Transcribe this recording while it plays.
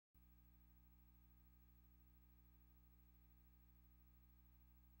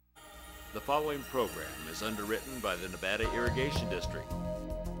The following program is underwritten by the Nevada Irrigation District.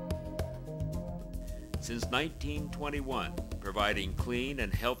 Since 1921, providing clean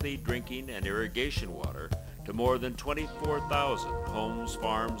and healthy drinking and irrigation water to more than 24,000 homes,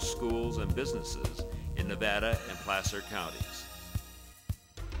 farms, schools, and businesses in Nevada and Placer counties.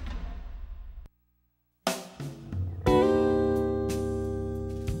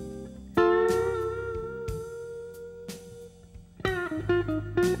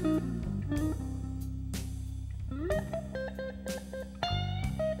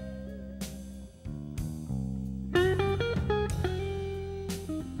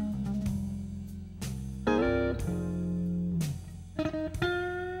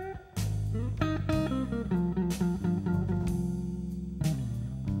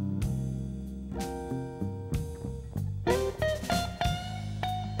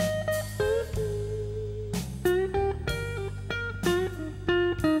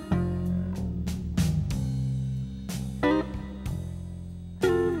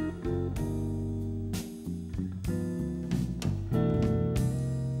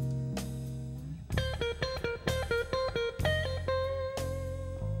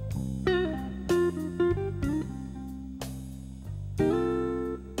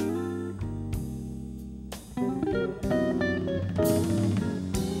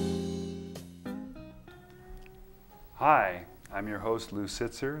 Hi, I'm your host, Lew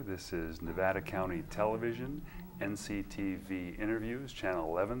Sitzer. This is Nevada County Television, NCTV Interviews, Channel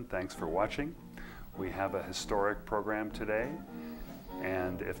 11. Thanks for watching. We have a historic program today,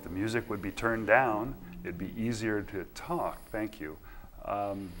 and if the music would be turned down, it'd be easier to talk. Thank you.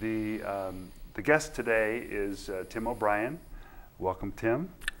 The guest today is Tim O'Brien. Welcome, Tim.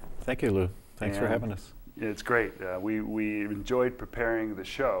 Thank you, Lou. Thanks for having us. It's great. We enjoyed preparing the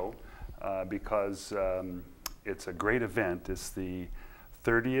show because it's a great event. It's the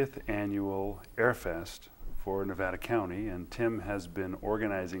 30th annual Airfest for Nevada County, and Tim has been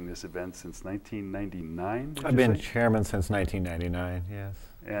organizing this event since 1999. I've been chairman since 1999, yes.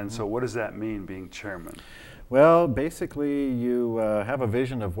 And so what does that mean, being chairman? Well, basically you have a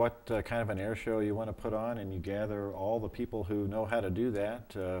vision of what kind of an air show you want to put on, and you gather all the people who know how to do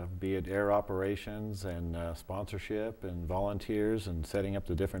that, be it air operations and sponsorship and volunteers and setting up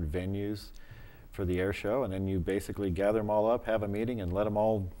the different venues for the air show, and then you basically gather them all up, have a meeting, and let them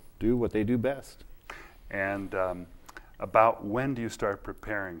all do what they do best. And about when do you start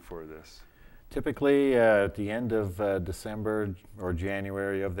preparing for this? Typically at the end of December or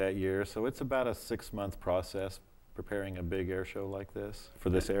January of that year, so it's about a 6-month process preparing a big air show like this for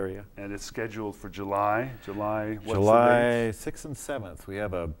this area. And it's scheduled for July, what's July the date? 6th and 7th. We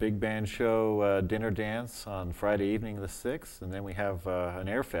have a big band show dinner dance on Friday evening the 6th, and then we have an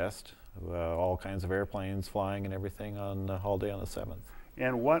air fest, all kinds of airplanes flying and everything on all day on the 7th.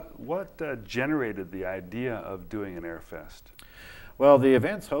 And what generated the idea of doing an air fest? Well, the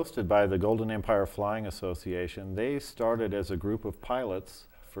event's hosted by the Golden Empire Flying Association. They started as a group of pilots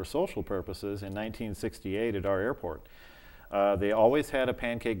for social purposes in 1968 at our airport. They always had a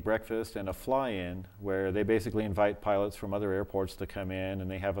pancake breakfast and a fly-in where they basically invite pilots from other airports to come in, and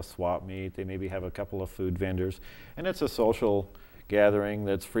they have a swap meet. They maybe have a couple of food vendors, and it's a social gathering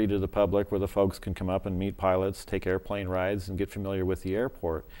that's free to the public where the folks can come up and meet pilots, take airplane rides, and get familiar with the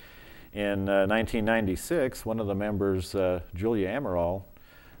airport. In 1996, one of the members, Julia Amaral,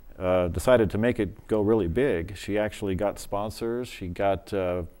 decided to make it go really big. She actually got sponsors, she got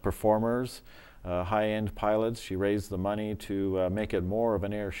performers, high-end pilots. She raised the money to make it more of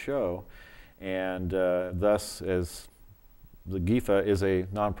an air show, and thus, as the GIFA is a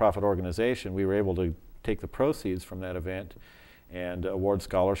nonprofit organization, we were able to take the proceeds from that event and award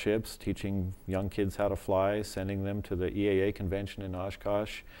scholarships, teaching young kids how to fly, sending them to the EAA convention in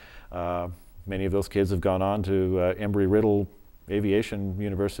Oshkosh. Many of those kids have gone on to Embry-Riddle Aviation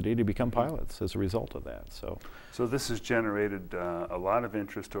University to become pilots as a result of that. So this has generated a lot of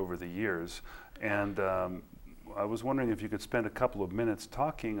interest over the years, and I was wondering if you could spend a couple of minutes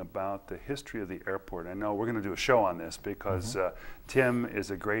talking about the history of the airport. I know we're going to do a show on this because Tim is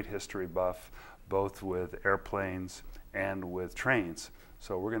a great history buff, both with airplanes and with trains.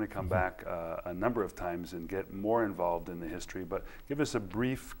 So we're going to come back a number of times and get more involved in the history, but give us a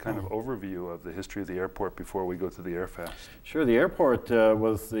brief kind of overview of the history of the airport before we go to the Airfest. Sure, the airport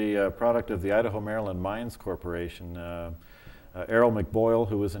was the product of the Idaho-Maryland Mines Corporation. Errol McBoyle,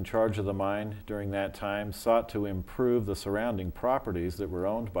 who was in charge of the mine during that time, sought to improve the surrounding properties that were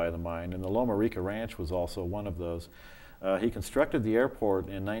owned by the mine, and the Loma Rica Ranch was also one of those. He constructed the airport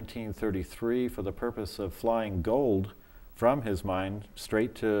in 1933 for the purpose of flying gold from his mine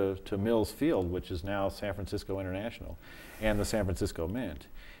straight to Mills Field, which is now San Francisco International, and the San Francisco Mint.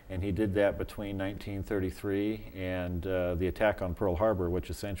 and he did that between 1933 and the attack on Pearl Harbor, which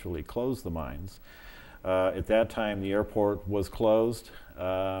essentially closed the mines. At that time, the airport was closed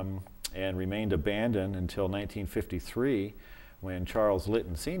and remained abandoned until 1953, when Charles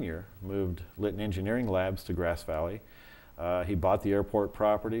Litton Sr. moved Litton Engineering Labs to Grass Valley. He bought the airport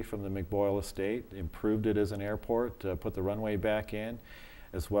property from the McBoyle estate, improved it as an airport, put the runway back in,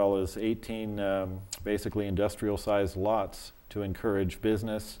 as well as 18 basically industrial-sized lots to encourage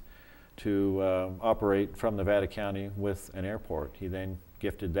business to operate from Nevada County with an airport. He then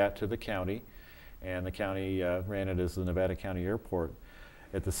gifted that to the county, and the county ran it as the Nevada County Airport.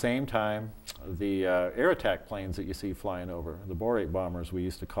 At the same time, the air attack planes that you see flying over, the Borate bombers we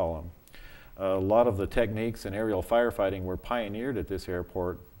used to call them, a lot of the techniques in aerial firefighting were pioneered at this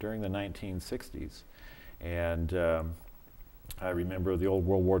airport during the 1960s. And I remember the old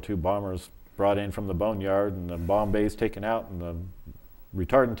World War II bombers brought in from the boneyard, and the bomb bays taken out, and the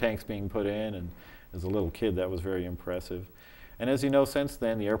retardant tanks being put in, and as a little kid that was very impressive. And as you know, since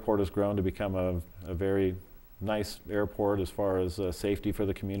then the airport has grown to become a very nice airport as far as safety for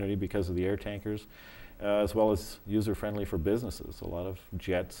the community because of the air tankers, as well as user-friendly for businesses. A lot of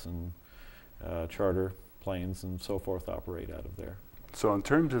jets and charter planes and so forth operate out of there. So in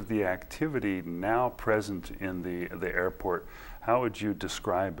terms of the activity now present in the airport, how would you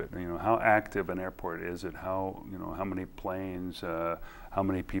describe it? You know, how active an airport is it? How, you know, how many planes, how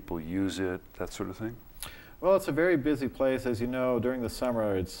many people use it, that sort of thing? Well, it's a very busy place. As you know, during the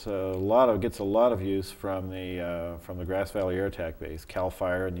summer, it's gets a lot of use from the Grass Valley Air Attack Base, CAL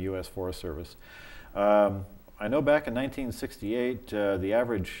FIRE, and the U.S. Forest Service. I know back in 1968, the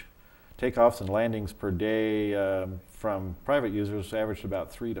average takeoffs and landings per day from private users averaged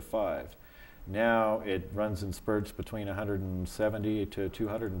about 3 to 5. Now it runs in spurts between 170 to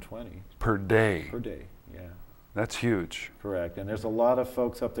 220. Per day? Per day, yeah. That's huge. Correct, and there's a lot of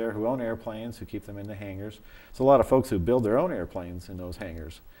folks up there who own airplanes, who keep them in the hangars. There's a lot of folks who build their own airplanes in those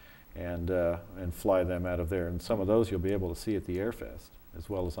hangars and fly them out of there. And some of those you'll be able to see at the Airfest, as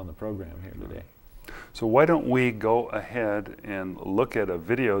well as on the program here today. So why don't we go ahead and look at a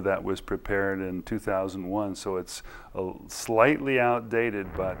video that was prepared in 2001. So it's slightly outdated,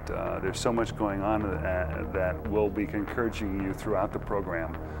 but there's so much going on that we'll be encouraging you throughout the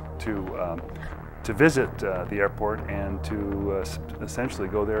program to visit the airport and to essentially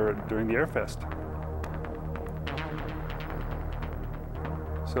go there during the Airfest.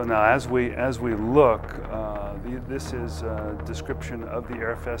 So now as we look, this is a description of the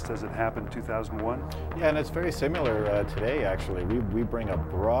Airfest as it happened in 2001? Yeah, and it's very similar today actually. We bring a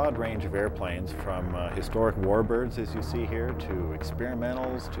broad range of airplanes from historic warbirds, as you see here, to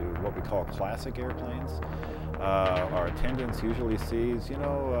experimentals, to what we call classic airplanes. Our attendance usually sees, you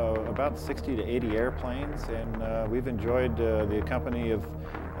know, about 60 to 80 airplanes, and we've enjoyed the company of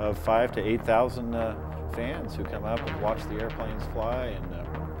 5,000 to 8,000 fans who come up and watch the airplanes fly and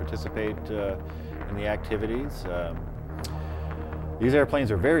participate in the activities. These airplanes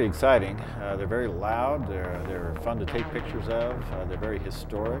are very exciting. They're very loud. They're fun to take pictures of. They're very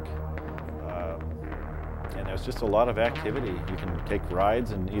historic. And there's just a lot of activity. You can take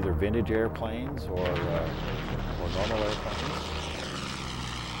rides in either vintage airplanes or normal airplanes.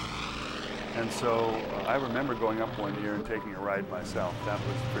 And so I remember going up one year and taking a ride myself. That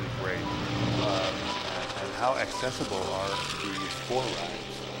was pretty great. And how accessible are these 4 rides?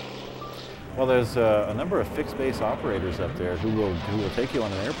 Well, there's a number of fixed base operators up there who will take you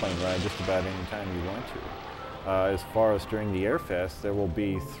on an airplane ride just about any time you want to. As far as during the Airfest, there will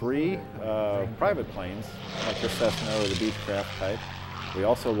be 3 private planes, like the Cessna or the Beechcraft type. We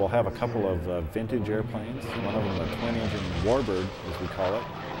also will have a couple of vintage airplanes. One of them a twin-engine warbird, as we call it.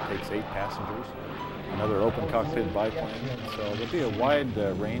 Takes 8 passengers. Another open cockpit biplane. So there'll be a wide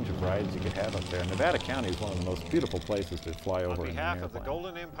range of rides you could have up there. Nevada County is one of the most beautiful places to fly over in an airplane. On behalf of the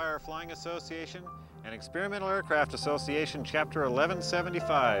Golden Empire Flying Association and Experimental Aircraft Association, Chapter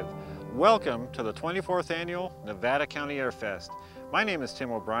 1175, welcome to the 24th Annual Nevada County Airfest. My name is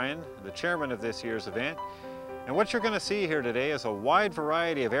Tim O'Brien, the chairman of this year's event. And what you're going to see here today is a wide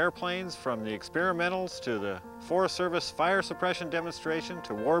variety of airplanes, from the experimentals to the Forest Service fire suppression demonstration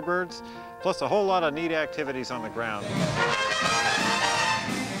to warbirds, plus a whole lot of neat activities on the ground.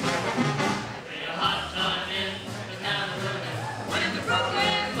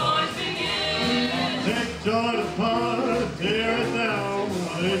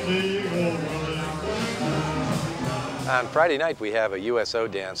 On Friday night we have a USO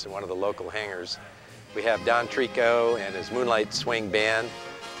dance in one of the local hangars. We have Don Trico and his Moonlight Swing Band,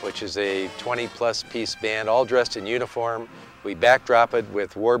 which is a 20-plus piece band, all dressed in uniform We backdrop it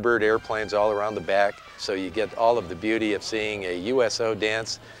with warbird airplanes all around the back, so you get all of the beauty of seeing a USO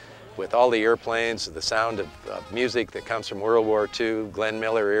dance with all the airplanes, the sound of music that comes from World War II, Glenn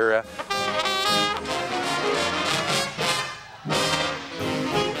Miller era.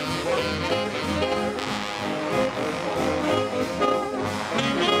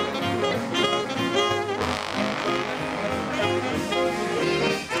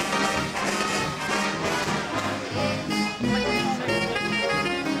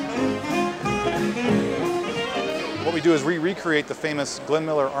 What we do is we recreate the famous Glenn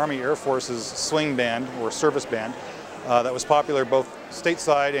Miller Army Air Force's swing band, or service band, that was popular both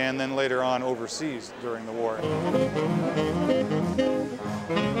stateside and then later on overseas during the war.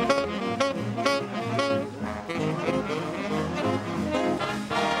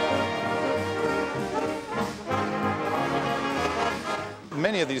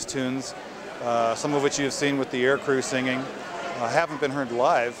 Many of these tunes, some of which you have seen with the air crew singing, haven't been heard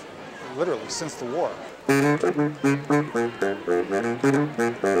live literally since the war.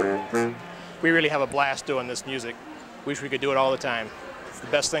 We really have a blast doing this music. Wish we could do it all the time. It's the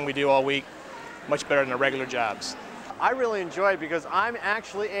best thing we do all week, much better than our regular jobs. I really enjoy it because I'm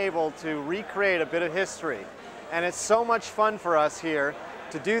actually able to recreate a bit of history. And it's so much fun for us here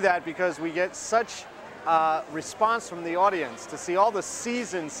to do that because we get such response from the audience to see all the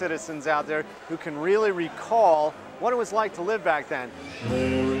seasoned citizens out there who can really recall what it was like to live back then.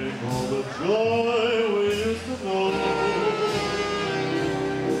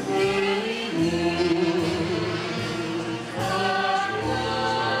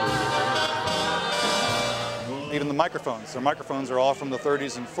 Even the microphones. Their microphones are all from the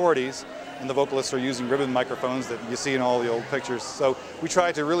 30s and 40s, and the vocalists are using ribbon microphones that you see in all the old pictures. So we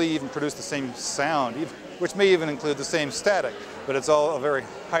try to really even produce the same sound, which may even include the same static, but it's all a very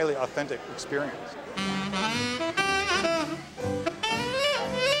highly authentic experience.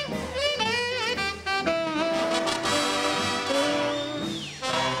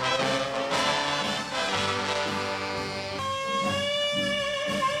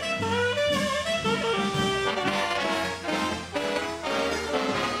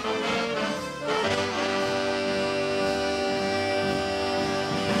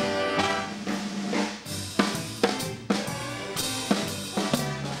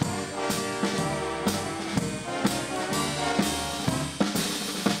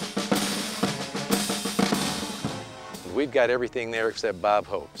 We've got everything there except Bob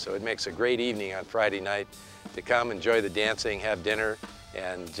Hope, so it makes a great evening on Friday night to come enjoy the dancing, have dinner,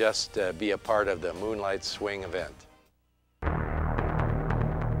 and just be a part of the Moonlight Swing event.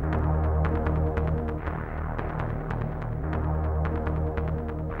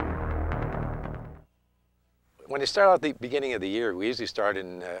 When you start out at the beginning of the year, we usually start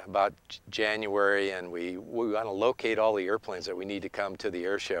in about January, and we want to locate all the airplanes that we need to come to the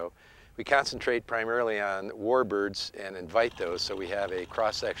air show. We concentrate primarily on warbirds and invite those, so we have a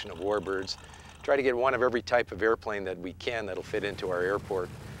cross-section of warbirds. Try to get one of every type of airplane that we can that'll fit into our airport.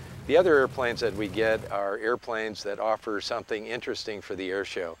 The other airplanes that we get are airplanes that offer something interesting for the air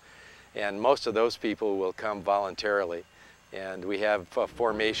show, and most of those people will come voluntarily. And we have a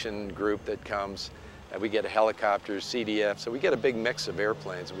formation group that comes. We get helicopters, CDF, so we get a big mix of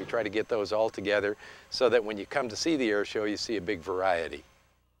airplanes, and we try to get those all together so that when you come to see the air show, you see a big variety.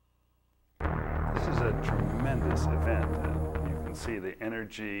 This is a tremendous event. You can see the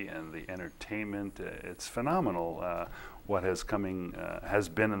energy and the entertainment. It's phenomenal what has been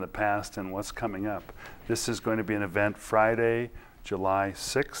in the past and what's coming up. This is going to be an event Friday, July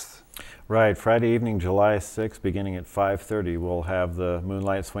 6th. Right, Friday evening, July 6th, beginning at 5:30, we'll have the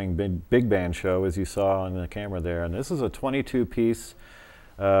Moonlight Swing Big Band show, as you saw on the camera there. And this is a 22-piece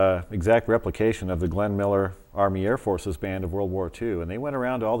exact replication of the Glenn Miller Army Air Forces Band of World War II. And they went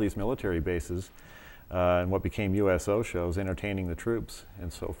around to all these military bases and what became USO shows, entertaining the troops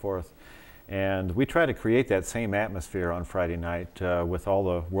and so forth. And we try to create that same atmosphere on Friday night with all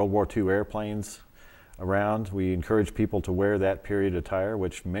the World War II airplanes around. We encourage people to wear that period attire,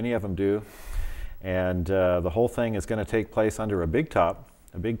 which many of them do. And the whole thing is going to take place under a big top,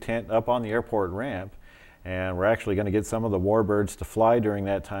 a big tent up on the airport ramp. And we're actually going to get some of the warbirds to fly during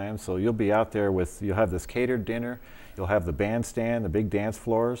that time. So you'll be out there you'll have this catered dinner, you'll have the bandstand, the big dance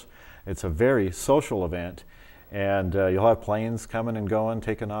floors. It's a very social event. And you'll have planes coming and going,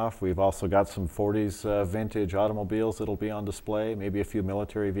 taking off. We've also got some 40s vintage automobiles that'll be on display, maybe a few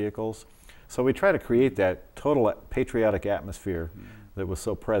military vehicles. So we try to create that total patriotic atmosphere that was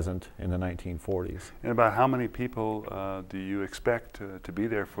so present in the 1940s. And about how many people do you expect to be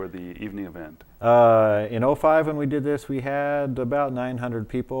there for the evening event? In '05 when we did this, we had about 900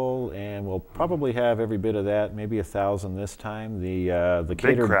 people, and we'll probably have every bit of that, maybe 1,000 this time. The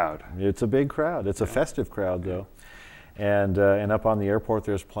big crowd. It's a big crowd. It's a festive crowd, though. And up on the airport,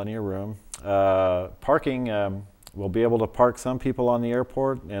 there's plenty of room. Parking, we'll be able to park some people on the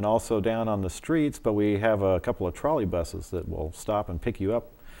airport and also down on the streets, but we have a couple of trolley buses that will stop and pick you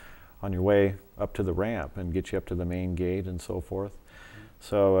up on your way up to the ramp and get you up to the main gate and so forth.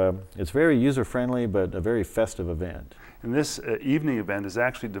 So it's very user-friendly, but a very festive event. And this evening event is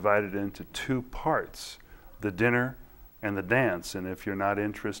actually divided into two parts, the dinner and the dance. And if you're not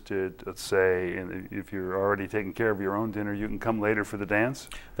interested, let's say, if you're already taking care of your own dinner, you can come later for the dance?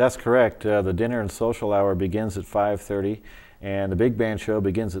 That's correct. The dinner and social hour begins at 5:30, and the big band show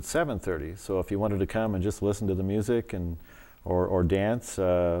begins at 7:30. So if you wanted to come and just listen to the music and or dance,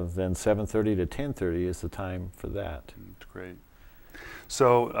 then 7:30 to 10:30 is the time for that. That's great.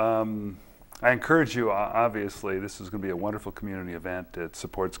 So I encourage you, obviously, this is going to be a wonderful community event. It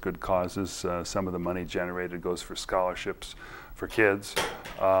supports good causes. Some of the money generated goes for scholarships for kids.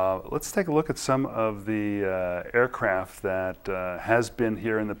 Let's take a look at some of the aircraft that has been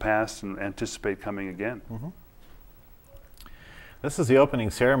here in the past and anticipate coming again. Mm-hmm. This is the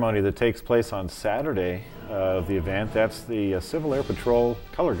opening ceremony that takes place on Saturday of the event. That's the Civil Air Patrol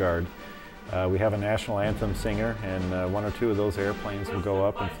Color Guard. We have a national anthem singer, and one or two of those airplanes will go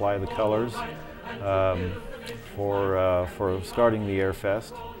up and fly the colors for starting the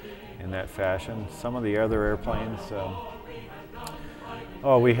Airfest in that fashion. Some of the other airplanes,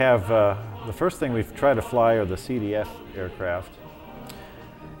 we have, the first thing we've tried to fly are the CDF aircraft.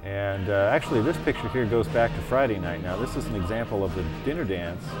 And actually this picture here goes back to Friday night. Now this is an example of the dinner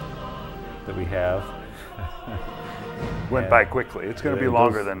dance that we have. Went by quickly. It's going to be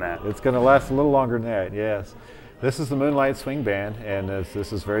longer than that. It's going to last a little longer than that, yes. This is the Moonlight Swing Band, and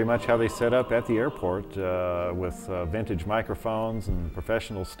this is very much how they set up at the airport with vintage microphones and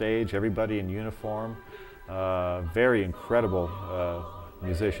professional stage, everybody in uniform. Very incredible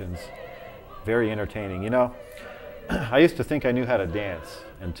musicians, very entertaining. You know, I used to think I knew how to dance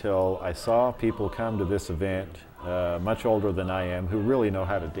until I saw people come to this event, much older than I am, who really know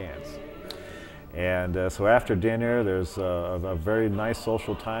how to dance. And so after dinner, there's a very nice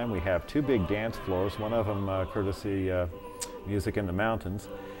social time. We have two big dance floors, one of them courtesy Music in the Mountains.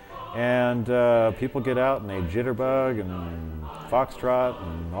 And people get out and they jitterbug and foxtrot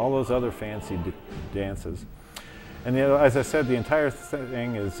and all those other fancy dances. And you know, as I said, the entire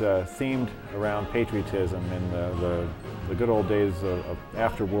thing is themed around patriotism and the good old days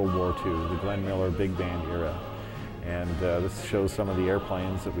after World War II, the Glenn Miller Big Band era. And this shows some of the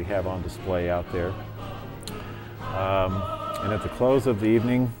airplanes that we have on display out there. And at the close of the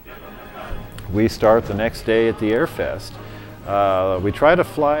evening, we start the next day at the Airfest. We try to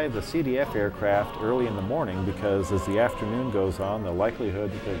fly the CDF aircraft early in the morning because as the afternoon goes on, the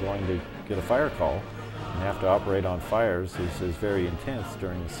likelihood that they're going to get a fire call and have to operate on fires is very intense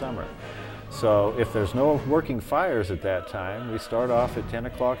during the summer. So if there's no working fires at that time, we start off at 10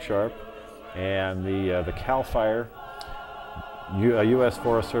 o'clock sharp, and the CAL FIRE U.S.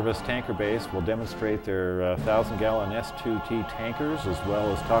 Forest Service tanker base will demonstrate their 1,000-gallon S2T tankers, as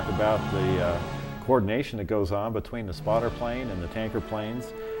well as talk about the coordination that goes on between the spotter plane and the tanker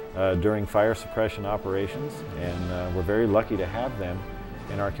planes during fire suppression operations, and we're very lucky to have them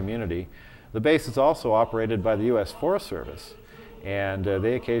in our community. The base is also operated by the U.S. Forest Service, and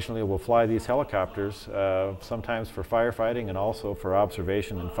they occasionally will fly these helicopters, sometimes for firefighting and also for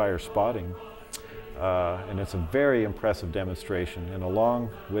observation and fire spotting. And it's a very impressive demonstration, and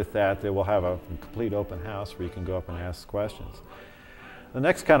along with that they will have a complete open house where you can go up and ask questions. The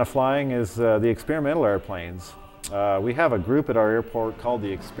next kind of flying is the experimental airplanes. We have a group at our airport called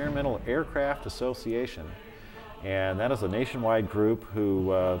the Experimental Aircraft Association, and that is a nationwide group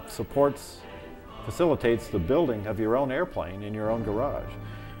who facilitates the building of your own airplane in your own garage.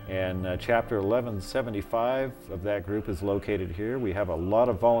 And Chapter 1175 of that group is located here. We have a lot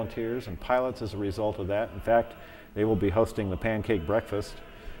of volunteers and pilots as a result of that. In fact, they will be hosting the pancake breakfast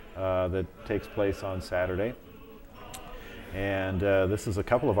that takes place on Saturday. And this is a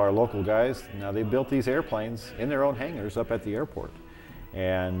couple of our local guys. Now, they built these airplanes in their own hangars up at the airport.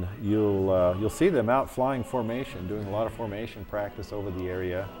 And you'll see them out flying formation, doing a lot of formation practice over the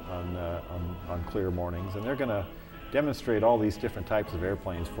area on clear mornings. And they're going to demonstrate all these different types of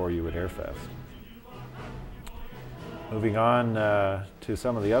airplanes for you at Airfest. Moving on to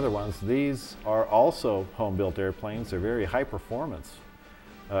some of the other ones, these are also home-built airplanes. They're very high-performance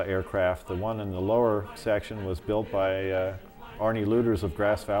aircraft. The one in the lower section was built by Arnie Luders of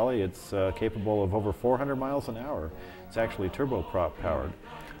Grass Valley. It's capable of over 400 miles an hour. It's actually turboprop powered.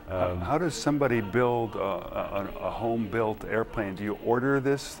 How does somebody build a home-built airplane? Do you order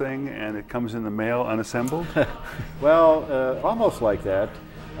this thing and it comes in the mail unassembled? Well, almost like that.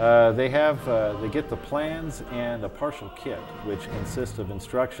 They get the plans and a partial kit, which consists of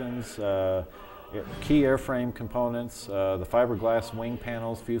instructions, key airframe components, the fiberglass wing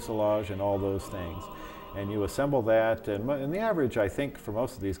panels, fuselage, and all those things. And you assemble that, and the average, I think, for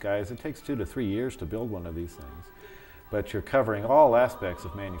most of these guys, it takes 2 to 3 years to build one of these things. But you're covering all aspects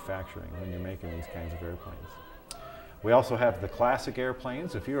of manufacturing when you're making these kinds of airplanes. We also have the classic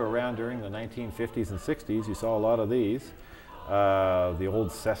airplanes. If you were around during the 1950s and 60s, you saw a lot of these. The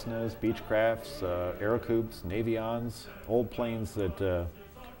old Cessnas, Beechcrafts, Aerocoups, Navions, old planes that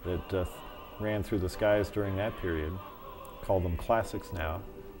ran through the skies during that period. Call them classics now.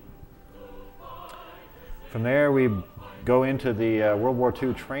 From there we go into the World War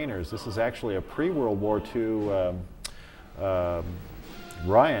II trainers. This is actually a pre-World War II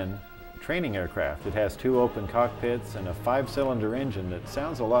Ryan training aircraft. It has 2 open cockpits and a 5-cylinder engine that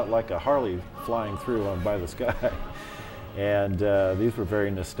sounds a lot like a Harley flying through by the sky. And these were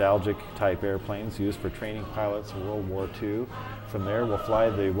very nostalgic type airplanes used for training pilots in World War II. From there we'll fly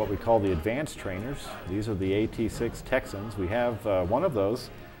what we call the advanced trainers. These are the AT-6 Texans. We have one of those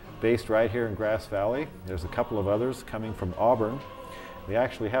based right here in Grass Valley. There's a couple of others coming from Auburn. We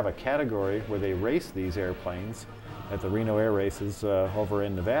actually have a category where they race these airplanes at the Reno Air Races over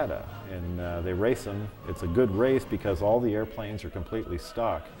in Nevada. And they race them. It's a good race because all the airplanes are completely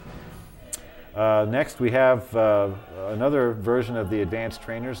stock. Next we have another version of the advanced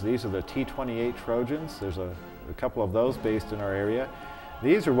trainers. These are the T-28 Trojans. There's a couple of those based in our area.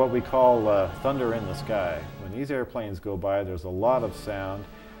 These are what we call thunder in the sky. When these airplanes go by, there's a lot of sound.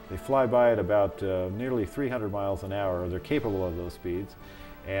 They fly by at about nearly 300 miles an hour. They're capable of those speeds.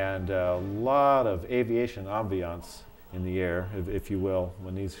 And a lot of aviation ambiance in the air, if you will,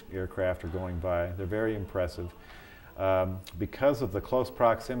 when these aircraft are going by. They're very impressive. Because of the close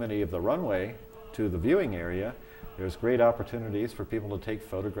proximity of the runway to the viewing area, there's great opportunities for people to take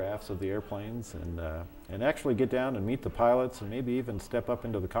photographs of the airplanes and actually get down and meet the pilots and maybe even step up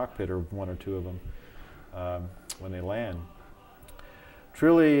into the cockpit or 1 or 2 of them when they land.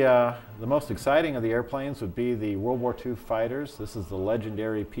 Truly, the most exciting of the airplanes would be the World War II fighters. This is the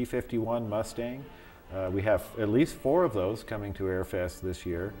legendary P-51 Mustang. We have at least 4 of those coming to Airfest this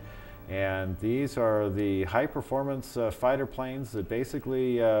year. And these are the high-performance fighter planes that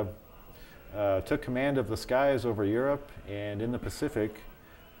basically took command of the skies over Europe and in the Pacific,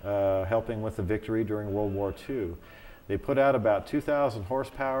 helping with the victory during World War II. They put out about 2,000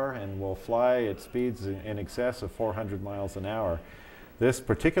 horsepower and will fly at speeds in excess of 400 miles an hour. This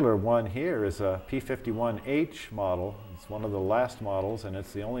particular one here is a P-51H model. It's one of the last models, and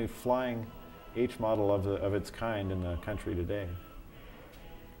it's the only flying H model of its kind in the country today.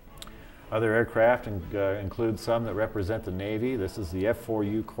 Other aircraft include some that represent the Navy. This is the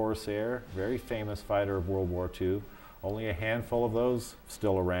F-4U Corsair, very famous fighter of World War II. Only a handful of those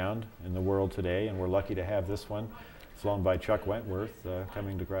still around in the world today, and we're lucky to have this one flown by Chuck Wentworth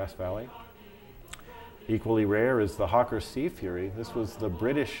coming to Grass Valley. Equally rare is the Hawker Sea Fury. This was the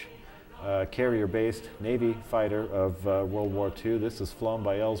British carrier-based Navy fighter of World War II. This is flown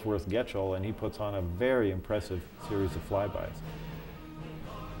by Ellsworth Getchell, and he puts on a very impressive series of flybys.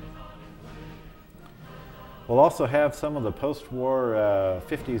 We'll also have some of the post-war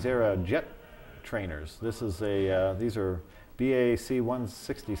 50s era jet trainers. These are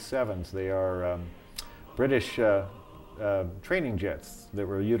BAC-167s. They are British training jets that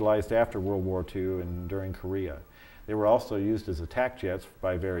were utilized after World War II and during Korea. They were also used as attack jets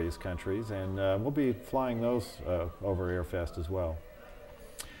by various countries, and we'll be flying those over Airfest as well.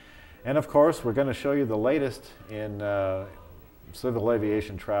 And of course, we're going to show you the latest in civil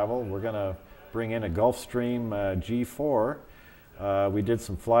aviation travel. We're going to bring in a Gulfstream G4. We did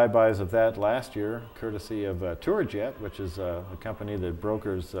some flybys of that last year, courtesy of Tourjet, which is a company that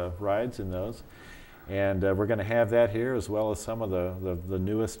brokers rides in those. And we're going to have that here, as well as some of the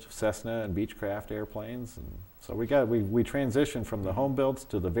newest Cessna and Beechcraft airplanes. And so we transition from the home builds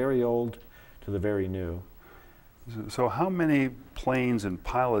to the very old to the very new. So how many planes and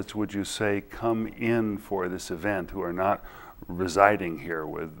pilots would you say come in for this event who are not residing here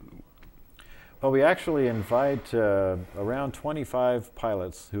with? Well, we actually invite around 25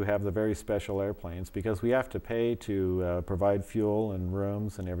 pilots who have the very special airplanes, because we have to pay to provide fuel and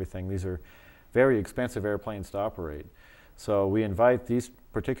rooms and everything. These are very expensive airplanes to operate. So we invite these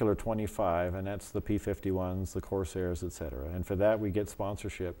particular 25, and that's the P-51s, the Corsairs, etc. And for that we get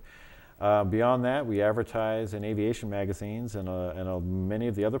sponsorship. Beyond that, we advertise in aviation magazines, and many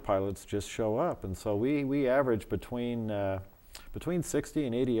of the other pilots just show up. And so we average between 60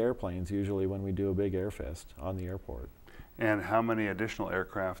 and 80 airplanes usually when we do a big airfest on the airport. And how many additional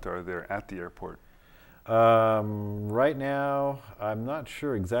aircraft are there at the airport? Right now, I'm not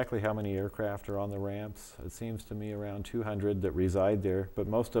sure exactly how many aircraft are on the ramps. It seems to me around 200 that reside there, but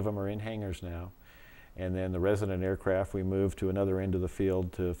most of them are in hangars now. And then the resident aircraft we move to another end of the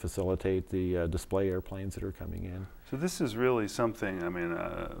field to facilitate the display airplanes that are coming in. So this is really something, I mean,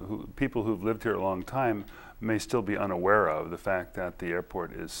 people who've lived here a long time may still be unaware of, the fact that the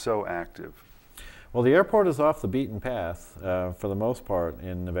airport is so active. Well, the airport is off the beaten path for the most part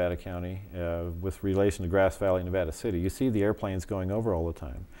in Nevada County with relation to Grass Valley, Nevada City. You see the airplanes going over all the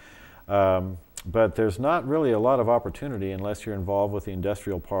time. But there's not really a lot of opportunity unless you're involved with the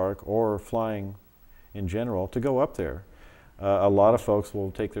industrial park or flying in general to go up there. A lot of folks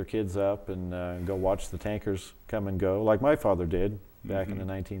will take their kids up and go watch the tankers come and go, like my father did back in the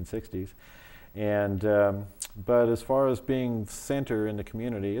 1960s. And but as far as being center in the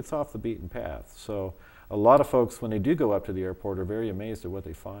community, it's off the beaten path. So a lot of folks, when they do go up to the airport, are very amazed at what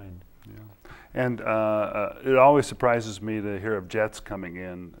they find. Yeah. And it always surprises me to hear of jets coming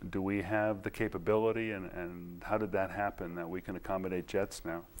in. Do we have the capability, and how did that happen, that we can accommodate jets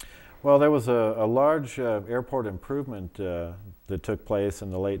now? Well, there was a large airport improvement that took place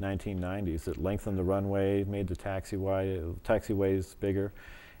in the late 1990s. It lengthened the runway, made the taxiways bigger,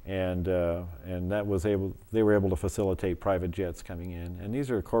 and that was they were able to facilitate private jets coming in. And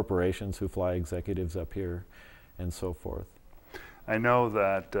these are corporations who fly executives up here and so forth. I know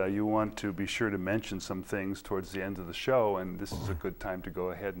that you want to be sure to mention some things towards the end of the show, and this is a good time to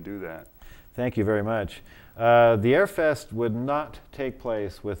go ahead and do that. Thank you very much. The Airfest would not take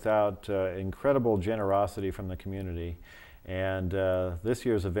place without incredible generosity from the community. And this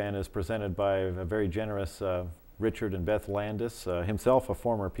year's event is presented by a very generous Richard and Beth Landis, himself a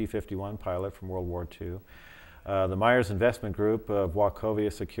former P-51 pilot from World War II. The Myers Investment Group of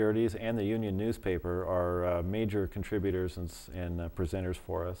Wachovia Securities and the Union newspaper are major contributors and presenters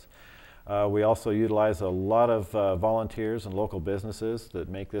for us. We also utilize a lot of volunteers and local businesses that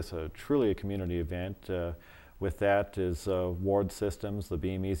make this truly a community event. With that is Ward Systems, the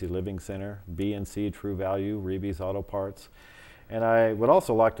Beam Easy Living Center, B&C True Value, Reeby's Auto Parts. And I would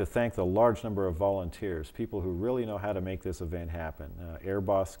also like to thank the large number of volunteers, people who really know how to make this event happen. Air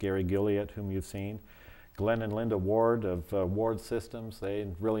Boss Gary Gilliott, whom you've seen, Glenn and Linda Ward of Ward Systems, they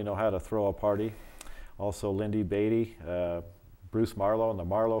really know how to throw a party. Also Lindy Beatty, Bruce Marlowe and the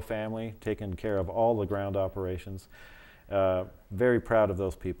Marlowe family, taking care of all the ground operations. Very proud of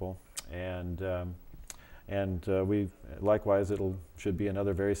those people, and we likewise should be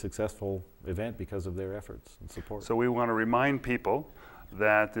another very successful event because of their efforts and support. So we want to remind people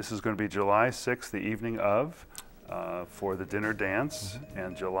that this is going to be July 6th, the evening of, for the dinner dance,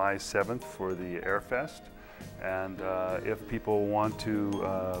 and July 7th for the Airfest. And if people want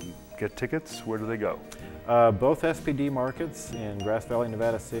to get tickets, where do they go? Both SPD markets in Grass Valley,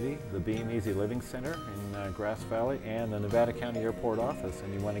 Nevada City, the Beam Easy Living Center in Grass Valley, and the Nevada County Airport office.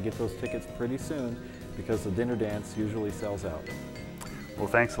 And you want to get those tickets pretty soon because the dinner dance usually sells out. Well,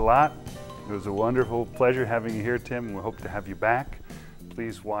 thanks a lot. It was a wonderful pleasure having you here, Tim, and we hope to have you back.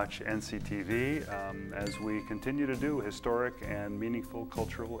 Please watch NCTV as we continue to do historic and meaningful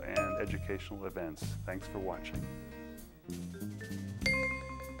cultural and educational events. Thanks for watching.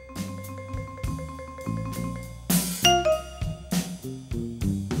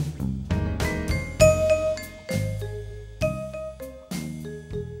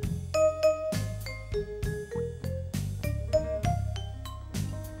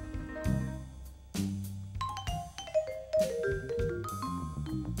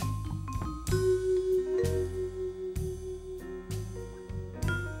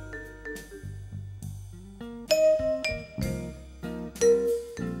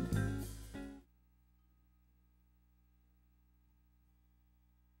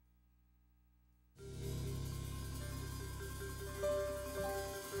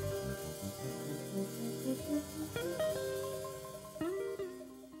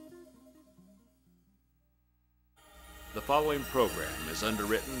 The following program is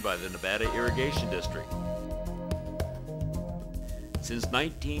underwritten by the Nevada Irrigation District. Since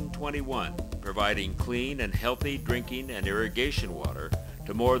 1921, providing clean and healthy drinking and irrigation water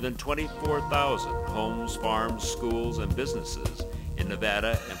to more than 24,000 homes, farms, schools, and businesses in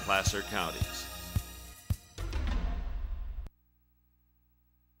Nevada and Placer counties.